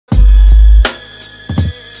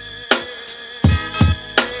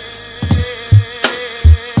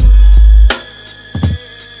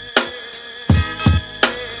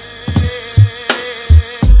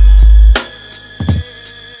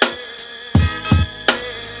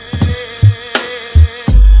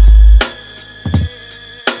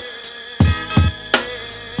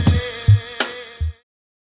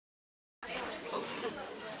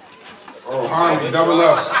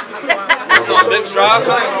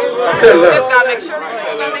said left.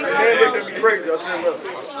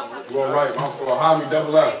 Well, right, my fault. HOMMI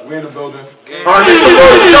double F. We in the building. All right, Mr.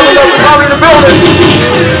 Williams, double F and HOMMI in the building.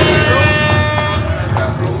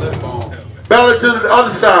 That's the lip bone. Ballot to the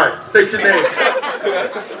other side. State your name.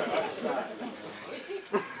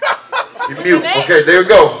 You mute. Okay, there we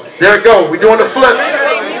go. There we go. We doing the flip.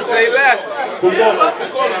 Say less. Who won? You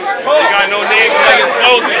got no name like it's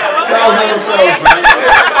closing. Charles never fails, man.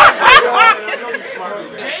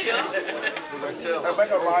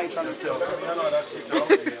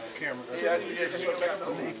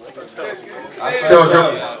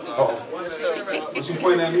 What you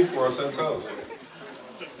pointing at me for? I said toes.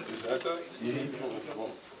 Is that toes?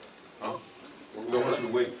 Huh? We'll go with you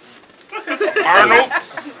to wait. Arnold.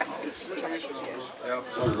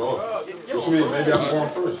 Shut it off. What you mean? Maybe I'm going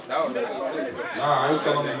first. Nah, I ain't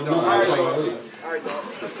telling them no. I'm telling them wait.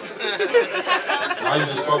 Now you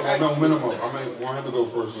just fuck my minimum. I may want him to go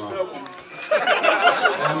first now.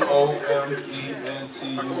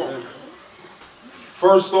 MOMENTUM.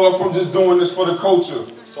 First off, I'm just doing this for the culture.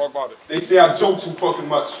 Let's talk about it. They say I joke too fucking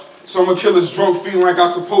much, so I'ma kill his drunk feeling like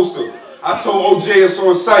I'm supposed to. I told OJ it's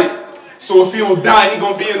on site, so if he don't die, he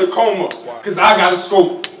gonna be in a coma. Cause I got a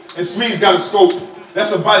scope, and Smee's got a scope.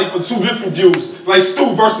 That's a body for two different views, like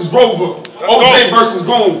Stu versus Rover, OJ versus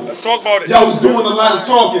Goon. Let's talk about it. Y'all was doing a lot of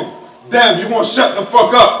talking. Damn, you gonna shut the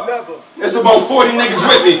fuck up. It's about 40 niggas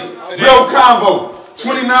with me. Real combo.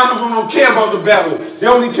 29 of them don't care about the battle. They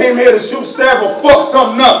only came here to shoot, stab, or fuck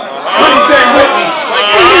something up. Anything with me.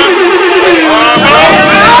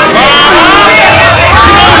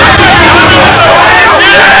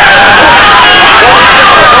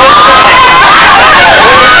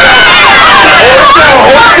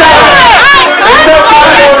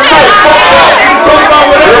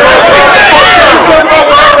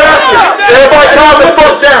 Everybody calm the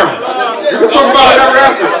fuck down. You can talk about it ever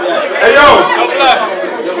after. Hey, yo.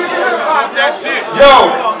 Yo,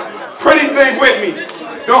 pretty thing with me.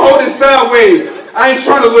 Don't hold it sideways. I ain't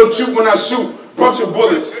trying to look cute when I shoot. Bunch of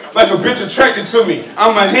bullets, like a bitch attracted to me.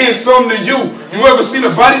 I'ma hand some to you. You ever seen a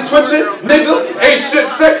body twitching? Nigga, ain't shit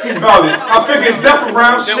sexy about it. I figure it's death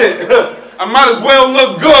around shit. I might as well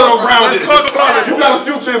look good around it. You got a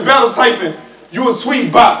future in battle typing. You a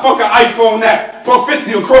tweet bot, fuck an iPhone app. Put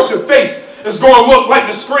 50 across your face. It's gonna look like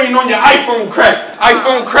the screen on your iPhone crack.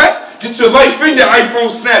 iPhone crack? Get your life in your iPhone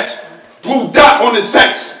snatch. Blue dot on the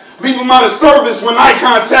text. Leave them out of service when eye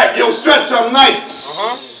contact. Yo, stretch, I'm nice.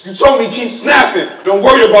 You told me keep snapping. Don't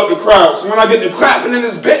worry about the crowd. So when I get to clapping in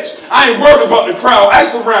this bitch, I ain't worried about the crowd.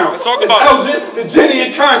 Ask around. Let's talk it's about Elgin, the Jenny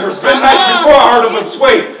in Congress. Been nice before I heard of a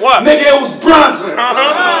tway. What? Nigga, it was Bronson.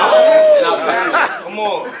 Come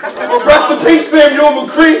on. But rest in peace, Samuel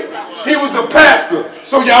McCree. He was a pastor.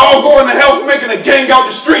 So y'all all going to hell for making a gang out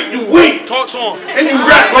the street. You weak. Talk to him. And you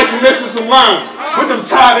rap like you missing some lines. With them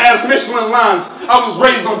tired-ass Michelin lines. I was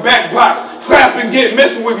raised on back blocks. Clap and get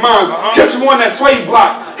missing with mines. Catch him on that sway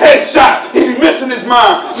block. Headshot. He be missing his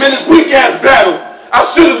mind. Man, this weak-ass battle. I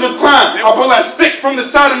should have declined. I pull that stick from the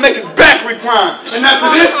side and make his back recline. And after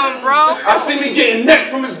this, I see me getting neck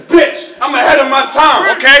from his bitch. I'm ahead of my time.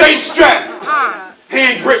 Okay. Stay strapped.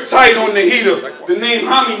 Hand grip tight on the heater. The name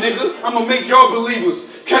HOMMI, nigga. I'ma make y'all believers.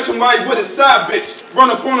 Catch him right with a side bitch. Run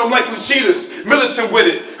up on him like we cheaters. Militant with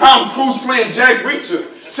it. I'm Cruz playing Jack Reacher.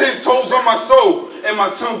 10 toes on my soul and my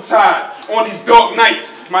tongue tied. On these dark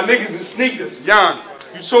nights, my niggas in sneakers. Yon,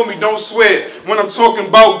 you told me don't swear when I'm talking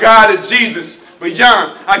about God and Jesus. But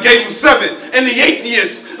Yon, I gave him 7. And the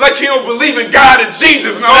atheist, like he don't believe in God and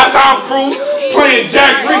Jesus. Now that's how I'm Cruz playing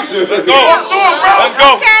Jack Reacher. Let's go. Let's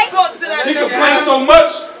go. He complains so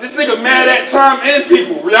much, this nigga mad at time and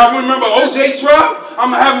people. Y'all remember OJ trial?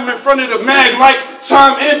 I'ma have him in front of the mag like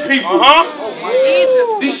time and people.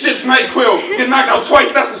 These shit's NyQuil. Get knocked out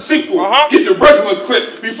twice, that's a sequel. Get the regular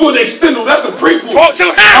clip. Before they extend, that's a prequel. Talk to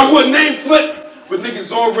him. I would name flip. But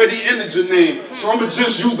niggas already ended your name. So I'ma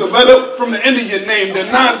just use the letter from the end of your name. The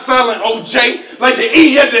non-silent OJ, like the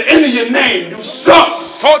E at the end of your name. You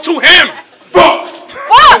suck. Talk to him. Fuck.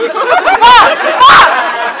 Fuck.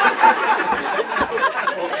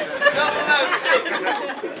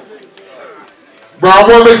 Bro, I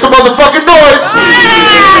want to make some motherfucking noise.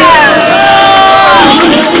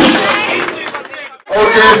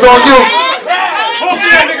 Okay, it's on you. Talk to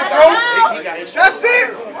that nigga, bro. That's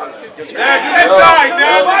it. You just died,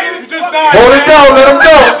 man. You just died. Hold it down, let him go.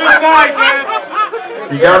 You just died, man.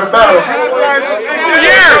 You got a battle.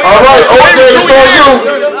 Yeah. All right, OJ, it's on you.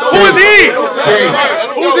 Who is he?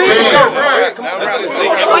 Who's he?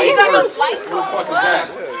 He got no fight.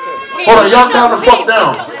 Hold on, y'all down the fuck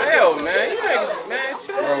down. Hell, man. You niggas, man,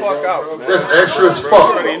 chill the fuck out, man. That's extra as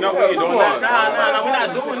fuck. You know what you're doing. Nah, we're not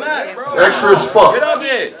not doing that, bro. Extra as fuck. Get up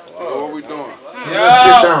there. What we doing? Let's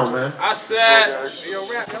get down, man. I said. Yo,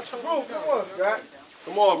 rap, y'all come on, Scott.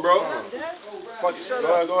 Come on, bro. Fuck it.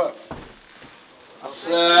 Go ahead, go ahead. I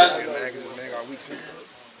said.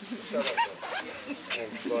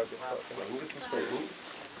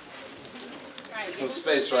 Some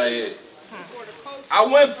space right here. I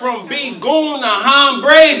went from B Goon to Tom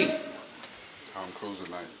Brady. I'm cruising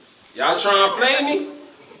night. Y'all trying to play me?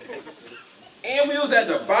 And we was at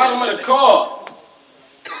the bottom of the car.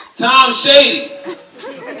 Tom Shady.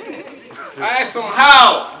 I asked him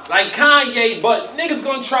how, like Kanye, but niggas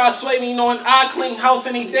gonna try to sway me knowing I clean house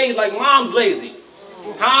any day like mom's lazy.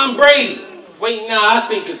 Tom Brady. Wait, nah, I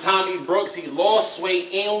think it's Tommy Brooks. He lost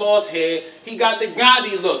weight and lost hair. He got the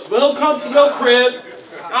Gandhi looks, but he'll come to your crib.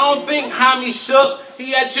 I don't think Homie shook.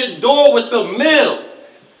 He at your door with the mill.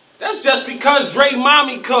 That's just because Dre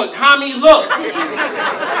mommy cooked. Homie, look.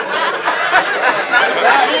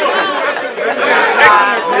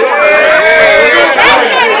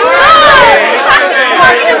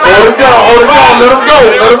 Hold it down, let him go.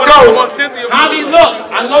 Homie, look,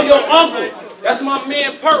 I know your uncle. That's my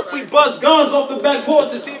man Perk. We bust guns off the back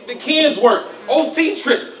porch to see if the cans work. OT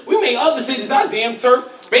trips. We made other cities our damn turf.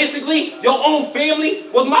 Basically, your own family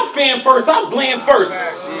was my fan first. I blend first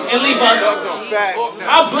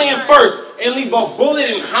and leave a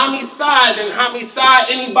bullet in Hommie's side and Hommie's side.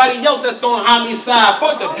 Anybody else that's on Hommie's side.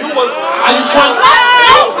 Fuck the viewers. Are you trying to?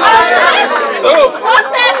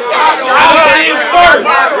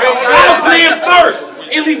 I'll blend first.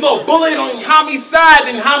 And leave a bullet on Hommie's side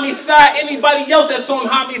and Hommie's side. Anybody else that's on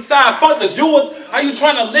Hommie's side. Fuck the viewers. Are you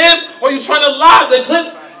trying to live or you trying to live? The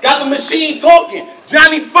clips got the machine talking.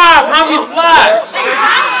 Johnny 5, Hommie slide.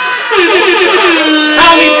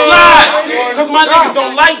 Hommie slide. Because my niggas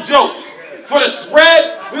don't like jokes. For the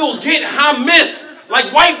spread, we will get miss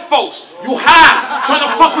like white folks. You high trying to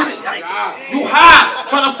fuck with it. You high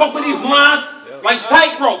trying to fuck with these lines like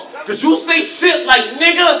tight ropes. Because you say shit like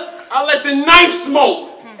nigga. I let the knife smoke.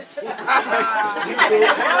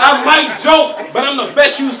 I might joke, but I'm the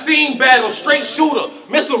best you seen battle. Straight shooter.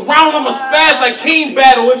 Miss a round, I'm a spaz like King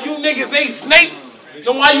battle. If you niggas ain't snakes,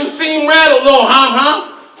 then why you seen rattle, little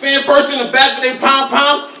hum? Fan first in the back with they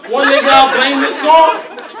pom-poms. One nigga I'll blame this song.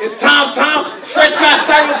 It's Tom. Stretch got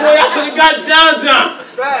Cyber Boy, I should've got John.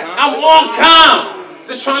 I'm on calm.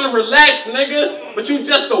 Just trying to relax, nigga. But you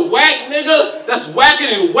just a whack nigga that's whacking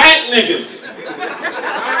and whack niggas.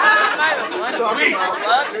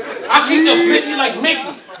 I keep the blicky like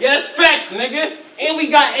Mickey. Yeah, that's facts, nigga. And we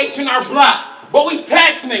got H in our block. But we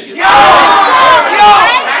tax niggas. Yo!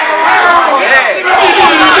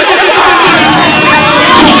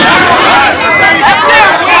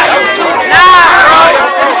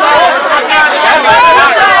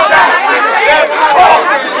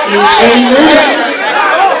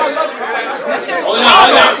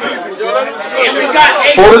 And we got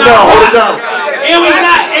H Hold it down. And we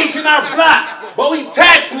got H in our block, but we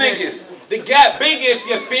tax niggas. The gap bigger if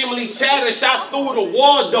your family chatter, shots through the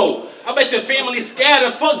wall though. I bet your family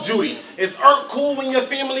scattered, fuck Judy. Is Earth cool when your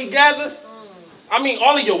family gathers? I mean,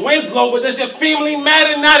 all of your wins low, but does your family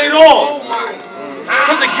matter? Not at all.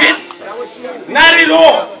 Cause it gets, not at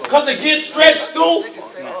all. Cause it gets stretched, Stu.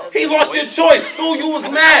 He lost your choice. Stu, you was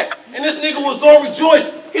mad. And this nigga was all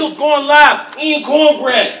rejoiced. He was going live, eating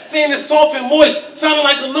cornbread, saying it's soft and moist, sounding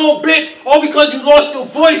like a little bitch, all because you lost your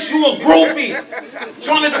voice. You a groupie.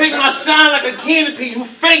 Trying to take my shine like a canopy. You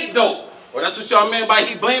fake though. Well, that's what y'all meant by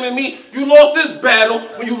he blaming me. You lost this battle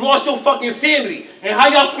when you lost your fucking sanity. And how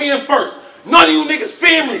y'all feeling first? None of you niggas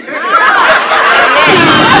family.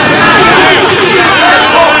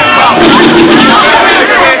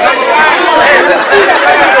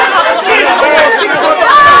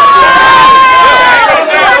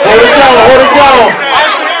 Hold it down.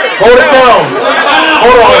 Hold it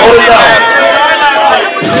down.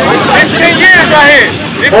 It's 10 years right here.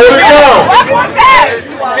 Hold it down. What was that?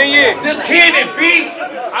 10 years. Just can it be?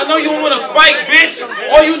 I know you want to fight, bitch.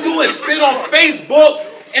 All you do is sit on Facebook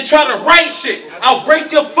and try to write shit. I'll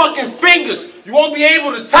break your fucking fingers. You won't be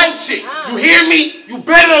able to type shit. You hear me? You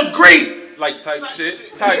better agree. Like type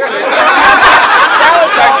shit. Type shit.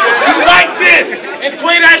 You like this. And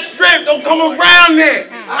tweet that strip. Don't come around there.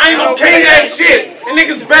 I ain't okay that shit. And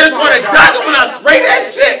niggas better call the doctor when I spray that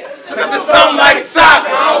shit. Cause it's something like soccer.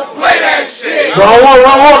 I don't play that shit. Run,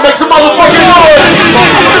 make some motherfucking noise.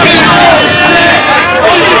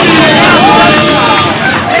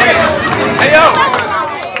 Hey yo,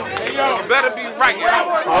 you better be right.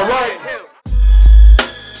 All right.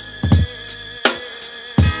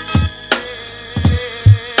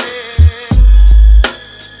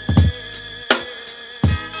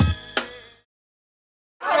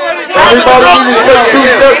 Everybody need to take 2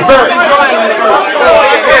 steps back.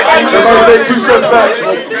 Everybody take 2 steps back.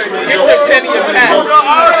 Get your penny and pass.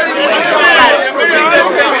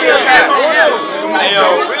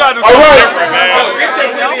 All right.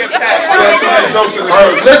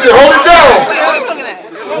 Listen, hold it down.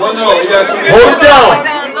 Hold it down.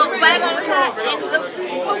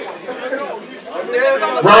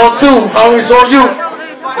 Round 2. Always on you.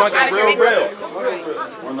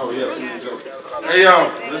 Hey,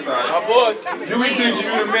 yo, listen. You be thinking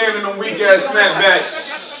you the man in them weak-ass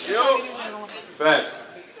snapbacks. Facts.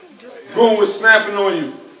 Goon was snapping on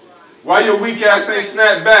you. Why your weak ass ain't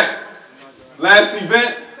snapped back? Last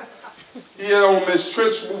event, he had on Miss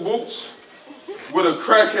Triple Boots with a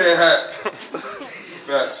crackhead hat.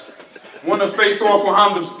 Facts. Want to face off with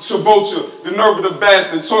Hamda Shavolcha, the nerve of the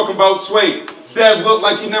bastard, talking about Sway. Dad looked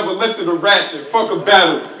like he never lifted a ratchet. Fuck a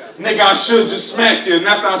battle. Nigga, I should just smack you, and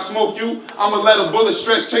after I smoke you, I'ma let a bullet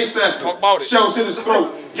stretch chase after. Talk about it. Shells hit his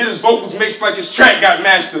throat, get his vocals mixed like his track got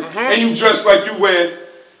mastered, and you dress like you wear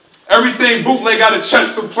everything bootleg out of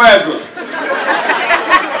Chester Plaza.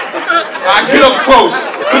 I get up close,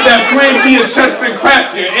 put that flame to your chest and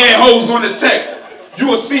clap your air holes on the tech. You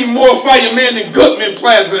will see more firemen than Goodman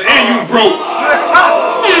Plaza, and you broke.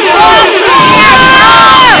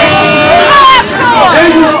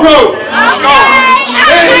 And you broke.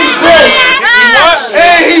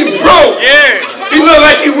 And he broke. Yeah. He looked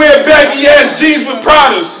like he wear baggy ass jeans with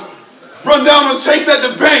Pradas. Run down on Chase at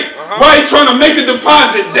the bank. Why he trying to make a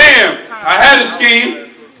deposit? Damn. I had a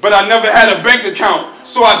scheme, but I never had a bank account,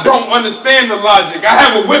 so I don't understand the logic. I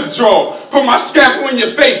have a withdrawal. Put my scalpel in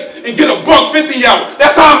your face and get $1.50 out.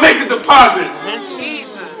 That's how I make a deposit.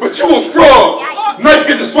 But you a fraud. Knife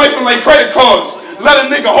get to swiping like credit cards. Let a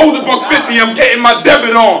nigga hold $1.50, I'm getting my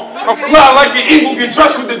debit on. I'm fly like an eagle, get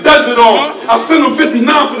dressed with the desert on. I'll send them 59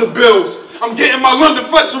 for the bills. I'm getting my London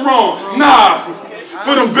Fletcher on. Nah,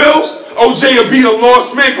 for them bills, OJ will be a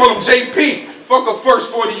lost man, call him JP. Fuck a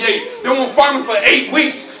first 48. They won't find him for 8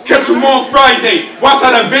 weeks. Catch him on Friday. Watch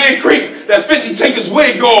how that van creep. That 50 take his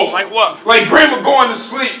wig off. Like what? Like grandma going to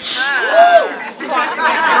sleep.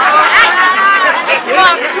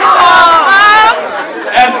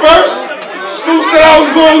 At first, Stu said I was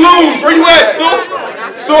going to lose. Where you at, Stu?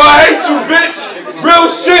 So I hate you, bitch. Real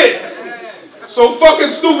shit. So fucking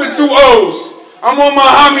stupid 2 O's. I'm on my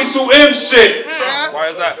HOMMI M shit. Why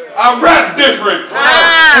is that? I rap different.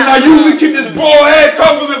 And I usually keep this bald head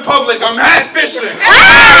covered in public. I'm hat fishing.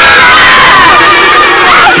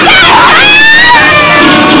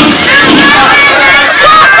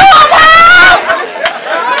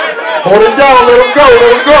 Hold it down, let him go,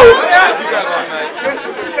 let him go.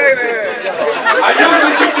 I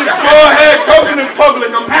usually keep this bald head covered in public.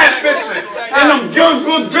 I'm hat fishing. And them guns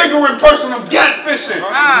look bigger in person. I'm gat fishing.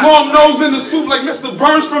 Long nose in the soup like Mr.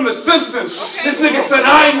 Burns from The Simpsons. This nigga said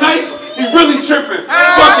I ain't nice. He really tripping.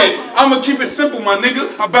 Fuck it. I'ma keep it simple, my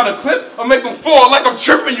nigga. I bet a clip. I'll make them fall like I'm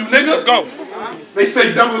tripping, you niggas. Let's go. They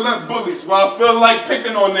say double left bullies. Well, I feel like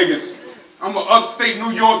picking on niggas. I'm an upstate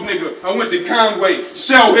New York nigga. I went to Conway.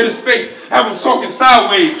 Shell hit his face. Have him talking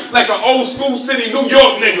sideways like an old school city New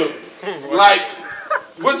York nigga. Like,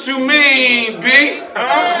 what you mean, B?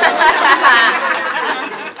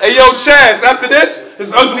 Hey, yo, Chaz, after this,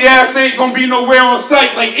 his ugly ass ain't gonna be nowhere on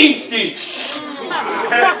site like Easty.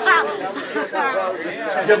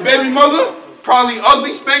 Your baby mother, probably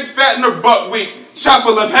ugly, stink, fat, and her butt weak.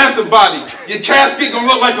 Chopper left half the body. Your casket gonna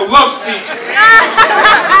look like a love seat. Don't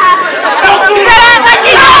do that! Like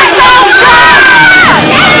you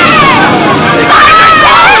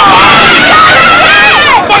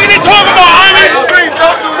What are they talking about, homie? Don't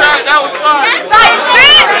do that. That was fine.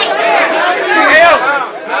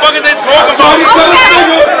 What are they talking about?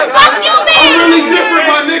 Fuck you, I'm really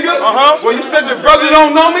different, my nigga. Well, you said your brother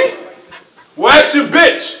don't know me? Well, that's your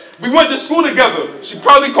bitch. We went to school together. She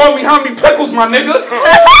probably called me Homie Pickles, my nigga.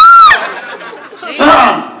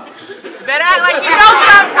 Tom. Better act like you know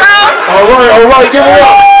something, bro. All right, give it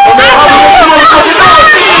up.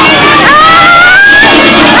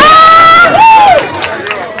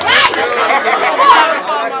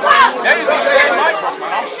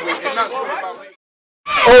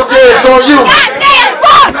 OJ, it's on you.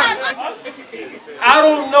 I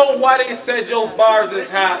don't know why they said your bars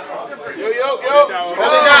is hot. Yo.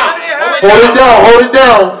 Hold it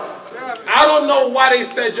down. I don't know why they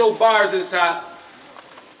said your bars is hot.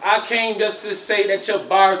 I came just to say that your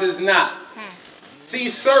bars is not. See,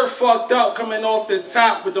 Sir fucked up coming off the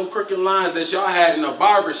top with them crooked lines that y'all had in the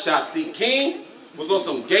barber shop. See, King was on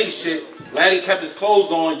some gay shit. Glad he kept his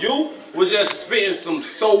clothes on. You was just spitting some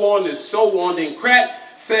so on and so on, then crack.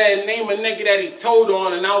 said name a nigga that he told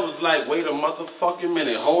on, and I was like, wait a motherfucking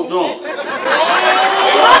minute, hold on.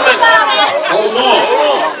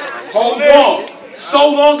 Hold on.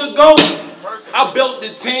 So long ago, I built the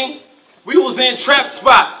team. We was in trap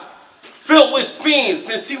spots, filled with fiends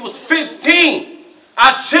since he was 15.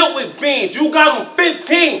 I chilled with beans. You got him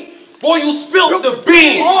 15. Boy, you spilled the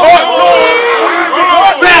beans.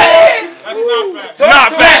 Facts. That's not fact.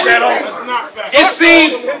 Not facts at all. That's not fact.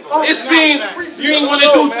 It seems you ain't want to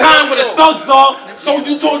do time with the thugs are, so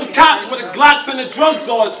you told the cops where the Glocks and the drugs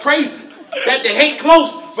are. It's crazy that they hate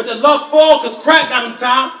close, but the love fall because crack got him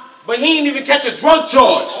time, but he ain't even catch a drug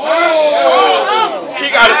charge. He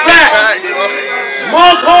got his facts.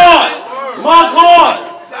 Mug hard.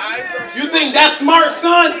 You think that's smart,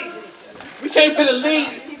 son? We came to the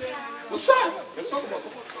league. What's up?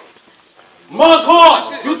 Mug hard.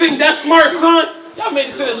 You think that's smart, son? Y'all made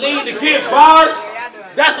it to the league to get bars.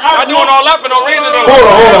 That's our Y'all doing all that for no reason though. Hold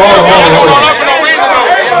on. Y'all doing all that for no reason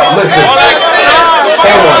though. Listen. All that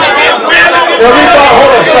Everybody,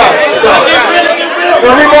 hold on, stop.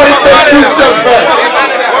 Everybody take 2 steps back.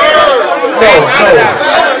 No,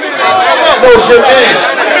 Jermaine.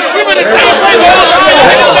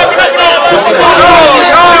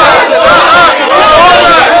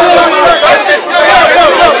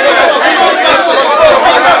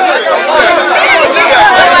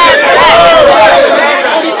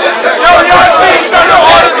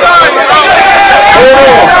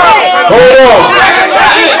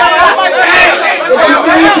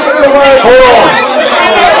 Hold on.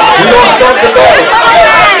 We're going to start the battle.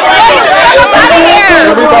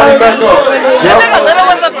 Everybody back up. Yep.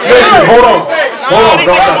 Listen, hold on. Don't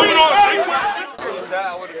stop.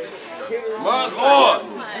 Mug hard.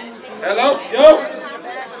 Hello? Yo?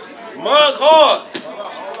 Mug hard.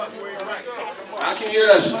 I can hear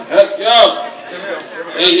that shit. Yo.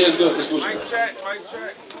 Hey, yeah, it's good. It's good.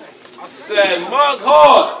 I said, mug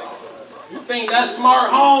hard. You think that's smart,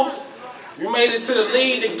 Holmes? You made it to the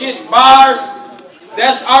league to get bars.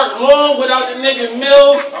 That's Art Long without the nigga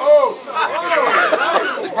Mills.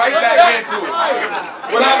 Right back into it.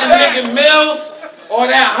 Without the nigga Mills or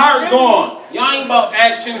that heart gone. Y'all ain't about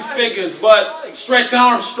action figures, but Stretch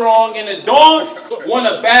Armstrong in the dawn, won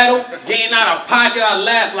a battle, getting out of pocket. I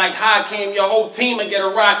laugh like how came your whole team and get a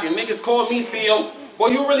rocket. Niggas call me Theo. Boy,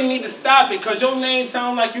 you really need to stop it, because your name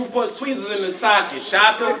sound like you put tweezers in the socket,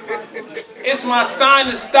 Shaka. It's my sign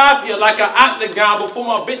to stop you, like an octagon before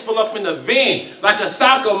my bitch pull up in the van, like a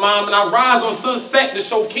soccer mom, and I rise on sunset to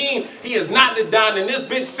show King he is not the don, and this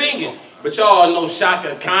bitch singing. But y'all know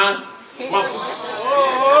Shaka Khan.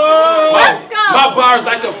 My bars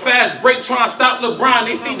like a fast break trying to stop LeBron.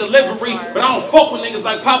 They see delivery, but I don't fuck with niggas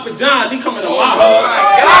like Papa John's. He coming to my hood.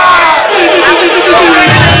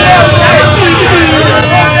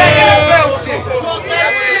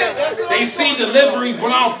 They see delivery,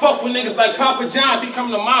 but I don't fuck with niggas like Papa John's. He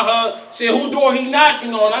coming to my hood. Shit, who door he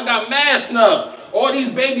knocking on? I got mad snubs. All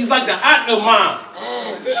these babies like the Octomom.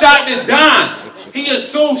 Shot the Don. He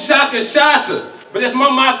assumed Shaka Shata. But if my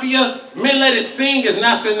mafia, men let it sing, is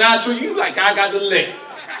not Sinatra, you like I got the lick.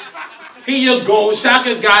 Here you go,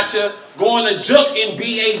 Shaka gotcha. Going to Juke and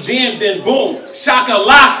BA Jam, then boom, Shaka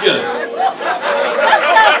lock ya.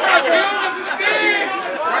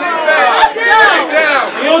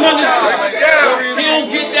 He don't understand. He don't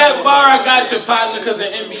get that bar, I got your partner, because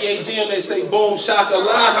in NBA Jam they say boom, Shaka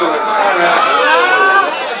lock ya.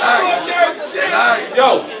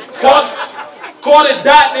 Yo, caught a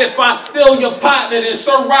dot if I steal your partner, then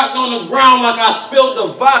Sir Rock on the ground like I spilled the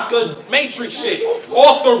vodka Matrix shit.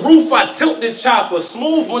 Off the roof I tilt the chopper,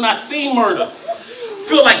 smooth when I see murder.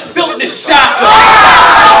 Feel like silk the shopper.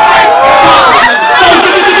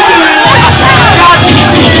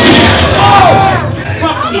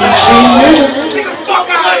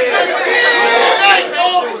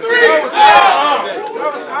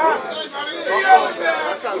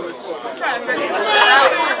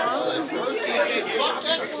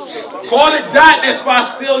 Call it dot if I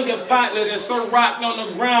steal your partner, then Sir Rock on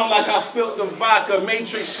the ground like I spilled the vodka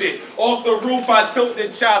Matrix shit. Off the roof I tilt the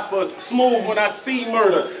chopper, smooth when I see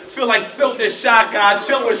murder. Feel like silk the Shaka, I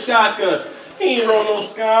chill with Shaka. He ain't roll no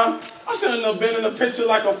scam. I shouldn't have been in the picture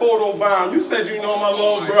like a photo bomb. You said you know my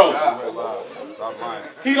little bro.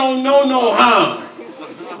 He don't know no harm.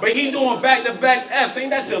 But he doing back-to-back F's. Ain't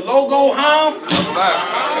that your logo, Ham?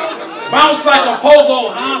 Bounce like a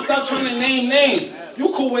pogo, Ham. Stop trying to name names. You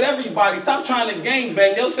cool with everybody. Stop trying to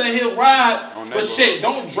gangbang. They'll say he'll ride. But shit,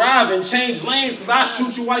 don't drive and change lanes, because I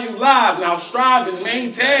shoot you while you live. Now strive and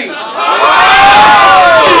maintain.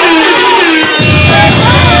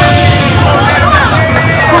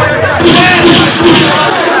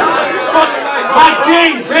 I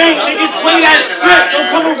gang bang, nigga, play that shit. Don't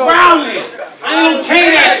come around me. I ain't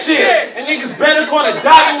okay that shit. And niggas better call the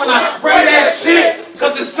doctor when I spray that shit,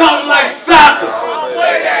 cause it's something like soccer.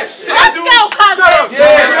 Play that shit. Let's go, cousin.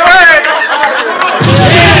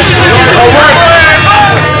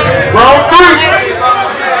 Round 3.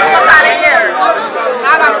 Fuck out of here.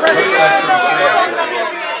 I got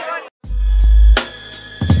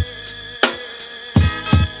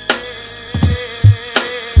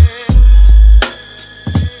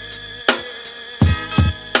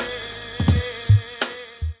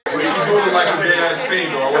Like a gay ass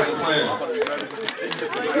fiend, though. I wasn't playing.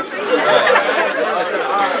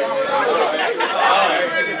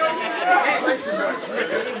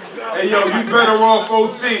 Hey, yo, you better off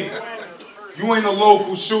OT. You ain't a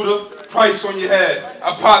local shooter. Price on your head.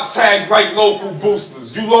 I pop tags like local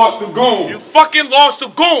boosters. You lost the goon. You fucking lost the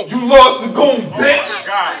goon. You lost the goon,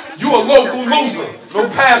 bitch. You a local loser. No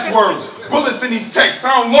passwords. Bullets in these texts.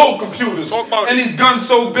 I don't load computers. And these guns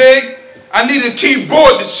so big, I need a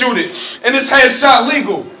keyboard to shoot it. And this headshot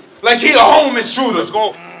legal. Like he a home intruder. Let's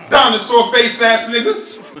go. Dinosaur face ass nigga.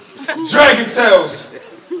 Dragon tails.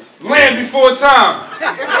 Land before time.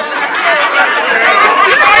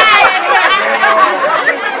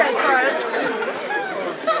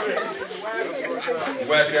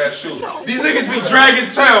 Whack ass shoe. These niggas be dragging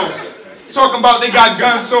tails. Talking about they got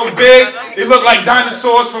guns so big, they look like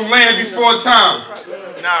dinosaurs from Land Before Time.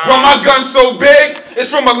 Bro, my gun's so big, it's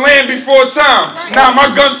from a land before time. Now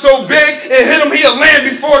my gun's so big, it hit him here land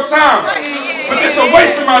before time. But it's a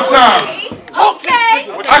waste of my time.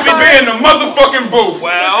 Okay. I could be in the motherfucking booth.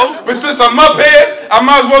 Well, But since I'm up here, I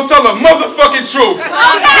might as well tell the motherfucking truth.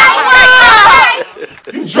 Okay.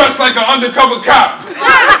 You dressed like an undercover cop.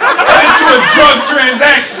 Into a drug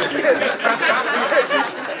transaction.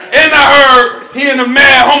 And I heard he in a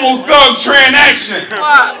mad homo thug transaction.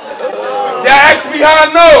 Y'all ask me how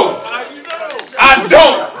I know. I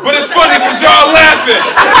don't, but it's funny because y'all laughing.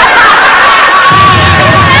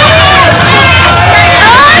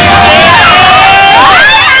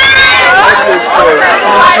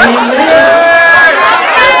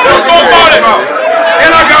 Don't talk about it.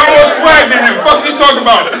 And I got more swag than him. Fuck you talking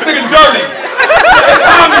about? This nigga dirty. It's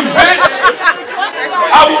HOMMI, bitch.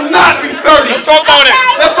 I will not be 30. don't talk about it.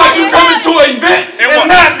 That's like you coming to an event and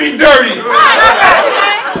not be dirty.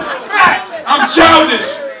 I'm childish.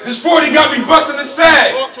 This 40 got me busting the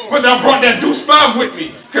sag. But I brought that Deuce 5 with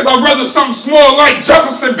me. Cause I'd rather something small like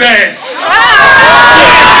Jefferson bags.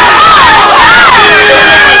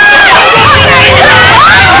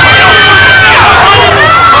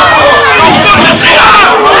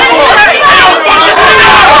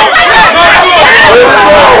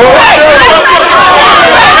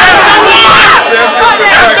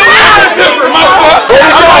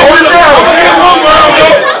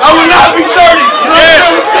 I will not be 30. You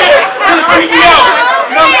know what I'm saying? Gonna beat me out.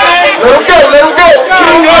 You know what I'm saying? Let him go, let him go.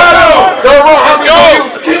 King Rado.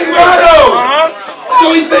 King Rado. So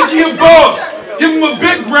he think he a boss. Give him a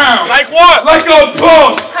big round. Like what? Like a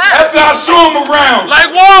boss. After I show him around. Like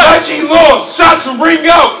what? Like he lost. Shots will ring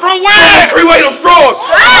out. From where? Freeway to Frost.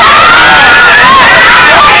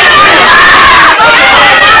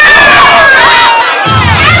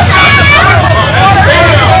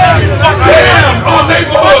 Damn. Oh,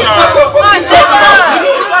 neighborhood.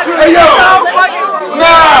 Hey, yo.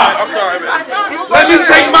 Nah. I'm sorry, man. Let me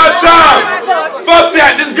take my time. Fuck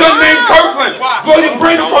that. This gun named Kirkland. Blow your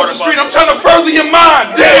brain across the street. I'm trying to further your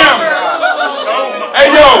mind. Damn.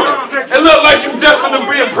 Hey, yo. It look like you destined to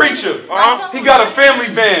be a preacher. He got a family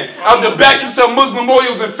van. Out the back, he sell Muslim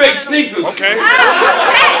oils and fake sneakers. Okay.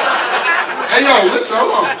 Hey, yo, listen,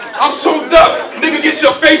 hold on. I'm tuned up. Nigga, get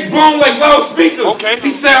your face blown like loudspeakers. Okay.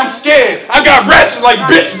 He say I'm scared. I got ratchet like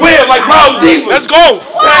bitch weird like loud divas. Let's go.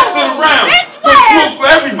 Pass it around. But smoke for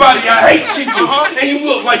everybody. I hate cheaters. And you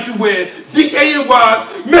look like you wear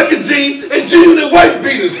DKNYs, Mecca jeans, and G-Unit wife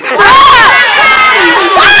beaters.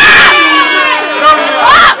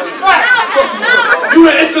 You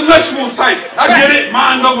an intellectual type. I get it.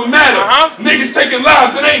 Mind over matter. Niggas taking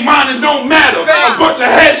lives. It ain't mine and don't matter. A bunch of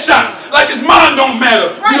headshots like his mind don't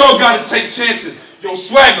matter. We all gotta take chances. Yo,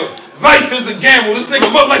 swagger. Life is a gamble. This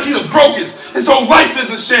nigga look like he the brokest. His whole life is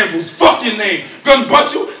a shambles. Fuck your name. Gun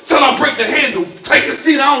butt you till I break the handle. Take a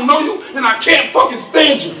seat, I don't know you, and I can't fucking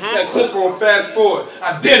stand you. That clip on fast forward.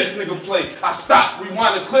 I dare this nigga play. I stop,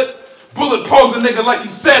 rewind the clip. Bullet pose a nigga like he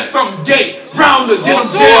said something gay. Rounders, get him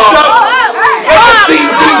jammed up. CD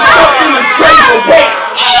stuck in the tray for wait.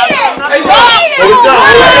 Hey,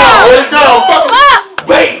 hold it down.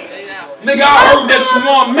 Wait. Nigga, I heard that you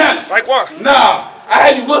on meth. Like what? Nah. I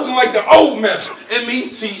had you looking like the old meth.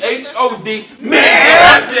 M-E-T-H-O-D.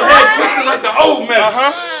 Man, your head twisted like the old mess.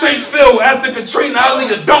 Saintsville after Katrina, I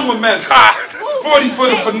leave a dome a mess. 40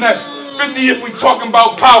 for the finesse. 50 if we talking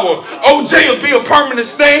about power. OJ will be a permanent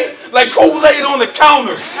stain like Kool-Aid on the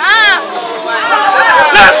counters.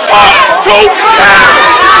 Let's talk to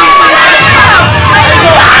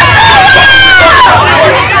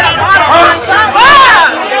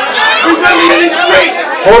we really in these streets.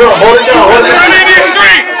 Hold it down, hold it down. We really in these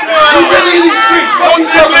streets. We really in these streets. What you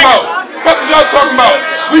talking about? What is y'all talking about?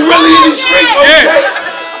 We really in these streets, okay?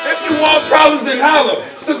 If you want problems, then holler.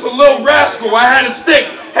 Since a little rascal, I had a stick.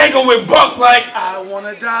 Hanging with Buck like, I want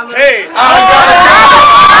 $1. Hey, I got $1.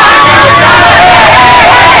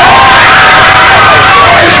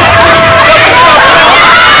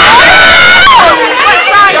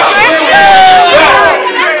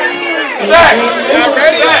 Y'all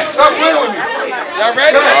ready? Stop playing with me. Y'all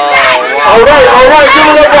ready? All right, give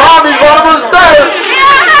it up for HOMMI, Barnabas better.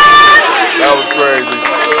 That was crazy.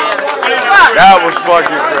 That was fucking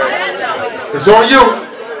crazy. It's on you.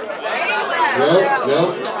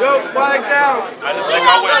 Yo, flag down. I just think I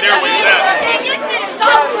went there with that.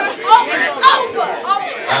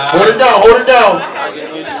 Hold it down, hold it down.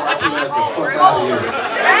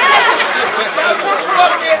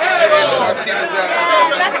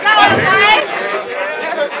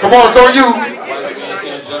 Come on, it's on you.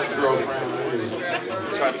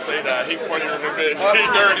 Trying to say that. He funnier than a bitch. He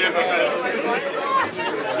dirty as a bitch. He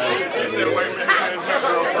said, wait a minute, you can't jump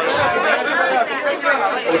girlfriend.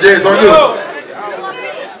 OJ, it's on you.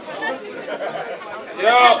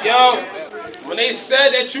 Yo, when they said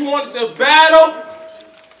that you wanted to battle,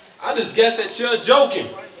 I just guess that you're joking.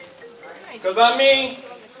 Because I mean,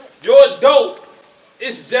 you're dope.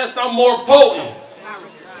 It's just I'm more potent.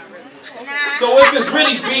 So if it's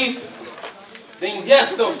really beef, then yes,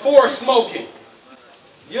 the force smoking.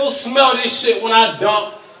 You'll smell this shit when I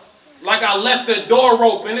dump, like I left the door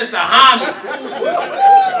open. It's a HOMMI. You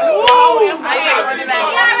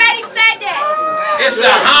already said that. It's a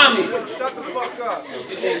HOMMI. Shut the fuck up.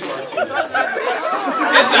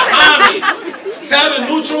 It's a HOMMI. Tell the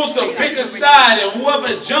neutrals to pick a side, and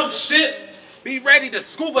whoever jumps shit, be ready to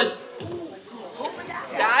scuba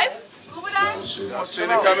Dive? Scuba dive? Be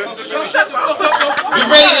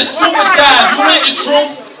ready to scuba dive. You ain't the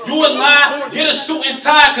truth. You a lie. Get a suit and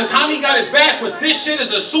tie, cause HOMMI got it backwards. This shit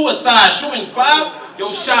is a suicide. Shooting 5?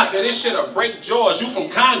 Yo, Shaka, this shit'll break jaws. You from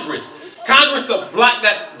Congress. Congress the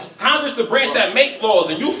branch that make laws,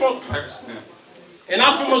 and you from and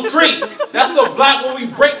I'm from a creek. That's the block where we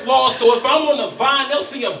break laws. So if I'm on the vine, they'll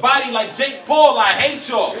see a body like Jake Paul. I hate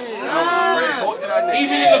y'all.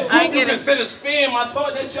 Even in the group you consider spam. I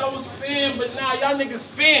thought that y'all was fans, but now y'all niggas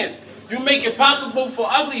fans. You make it possible for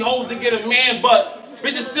ugly hoes to get a man, but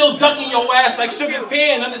bitches still ducking your ass like Sugar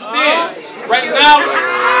Tan. Understand? Right now,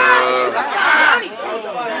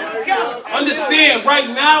 right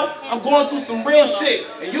now, I'm going through some real shit.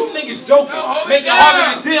 And you niggas joking, make it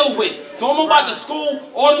harder to deal with. So I'm about to school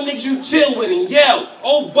all the niggas you chill with and yell.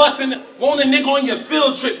 Oh, bustin', want a nigga on your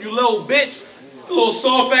field trip, you little bitch. You little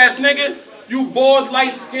soft ass nigga. You bald,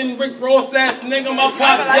 light-skinned, Rick Ross ass nigga. My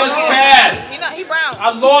pops just passed. He brown.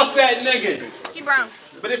 I lost that nigga. He brown.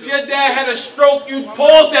 But if your dad had a stroke, you'd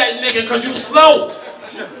pause that nigga because you slow.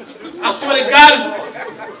 I swear to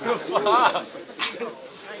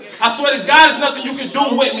God, there's nothing you can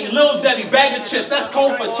do with me. Lil Debbie, bag of chips, that's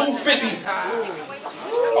cold for $2.50.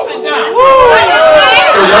 Hold it down.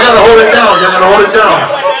 Y'all gotta hold it down.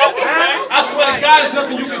 I swear to God, there's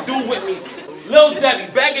nothing you can do with me. Lil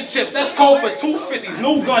Debbie, bag of chips, that's cold for $2.50.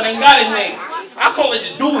 New gun, ain't got a name. I call it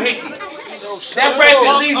the doohickey. That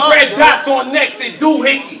ratchet leaves red dots on necks, it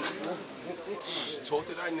doohickey.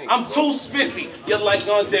 I'm too spiffy. You're like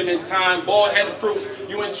on them in time. Bald headed fruits.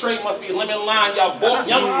 You and Trey must be lemon line. Y'all young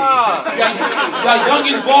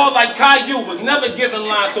and bald like Caillou. Was never given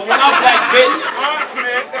line. So when I'm black bitch,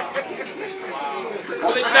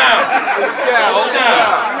 hold it down. Hold down.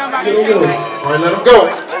 All right, let him go.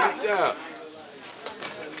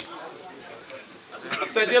 I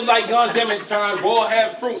said they're like young them in time. Bald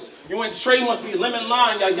head fruits. You and Trey must be lemon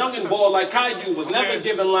line. Y'all young and bald like Caillou. Was never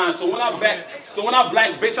given line. So when I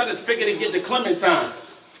black bitch, I just figured to get the Clementine.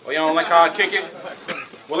 Oh, y'all don't like how I kick it?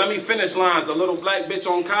 Well, let me finish lines. A little black bitch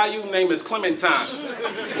on Caillou, name is Clementine.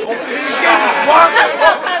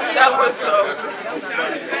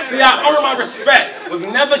 See, I earn my respect. Was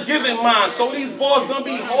never given mine. So these balls gonna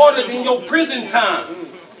be harder than your prison time.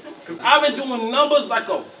 Cause I've been doing numbers like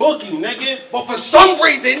a bookie, nigga. But for some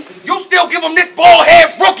reason, you still give him this bald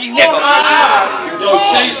head rookie, nigga. Yo,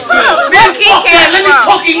 change shit. Fuck that, let me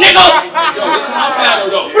cookie, nigga. Yo, this is my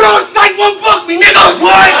battle though. But Onsite won't book me, nigga.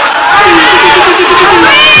 What?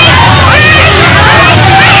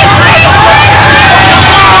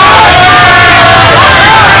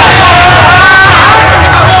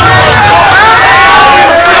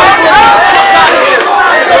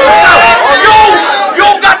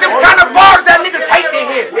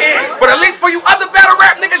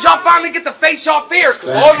 Get to face y'all fears, cause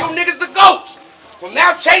all you niggas the goats. Well,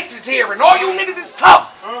 now Chase is here, and all you niggas is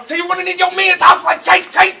tough. Till you running in your man's house like Chase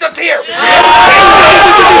us here. Who got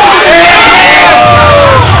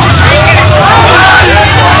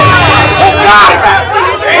it? Who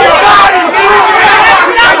got it?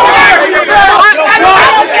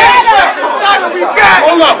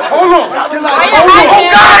 Hold on.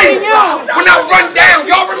 Who got it? When I run down,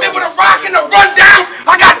 y'all remember the rock and the rundown?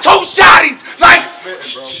 I got 2 shotties, like.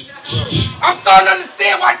 I'm starting to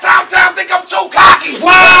understand why Tom think I'm too cocky. Listen,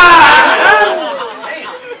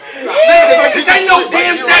 this ain't no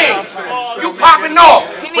damn thing. You popping off.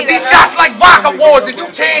 But these shots like rock awards and you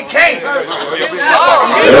 10K.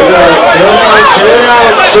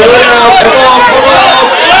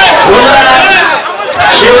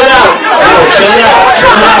 Chill out.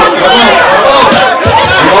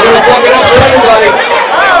 You're gonna fuck it up for everybody.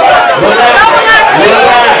 Relax.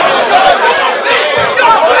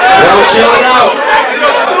 Chill it out.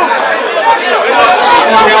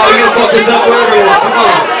 Come on, y'all. We're gonna fuck this up for everyone. Come on.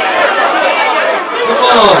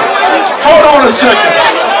 Hold on a second.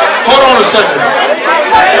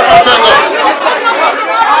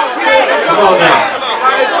 Come on now.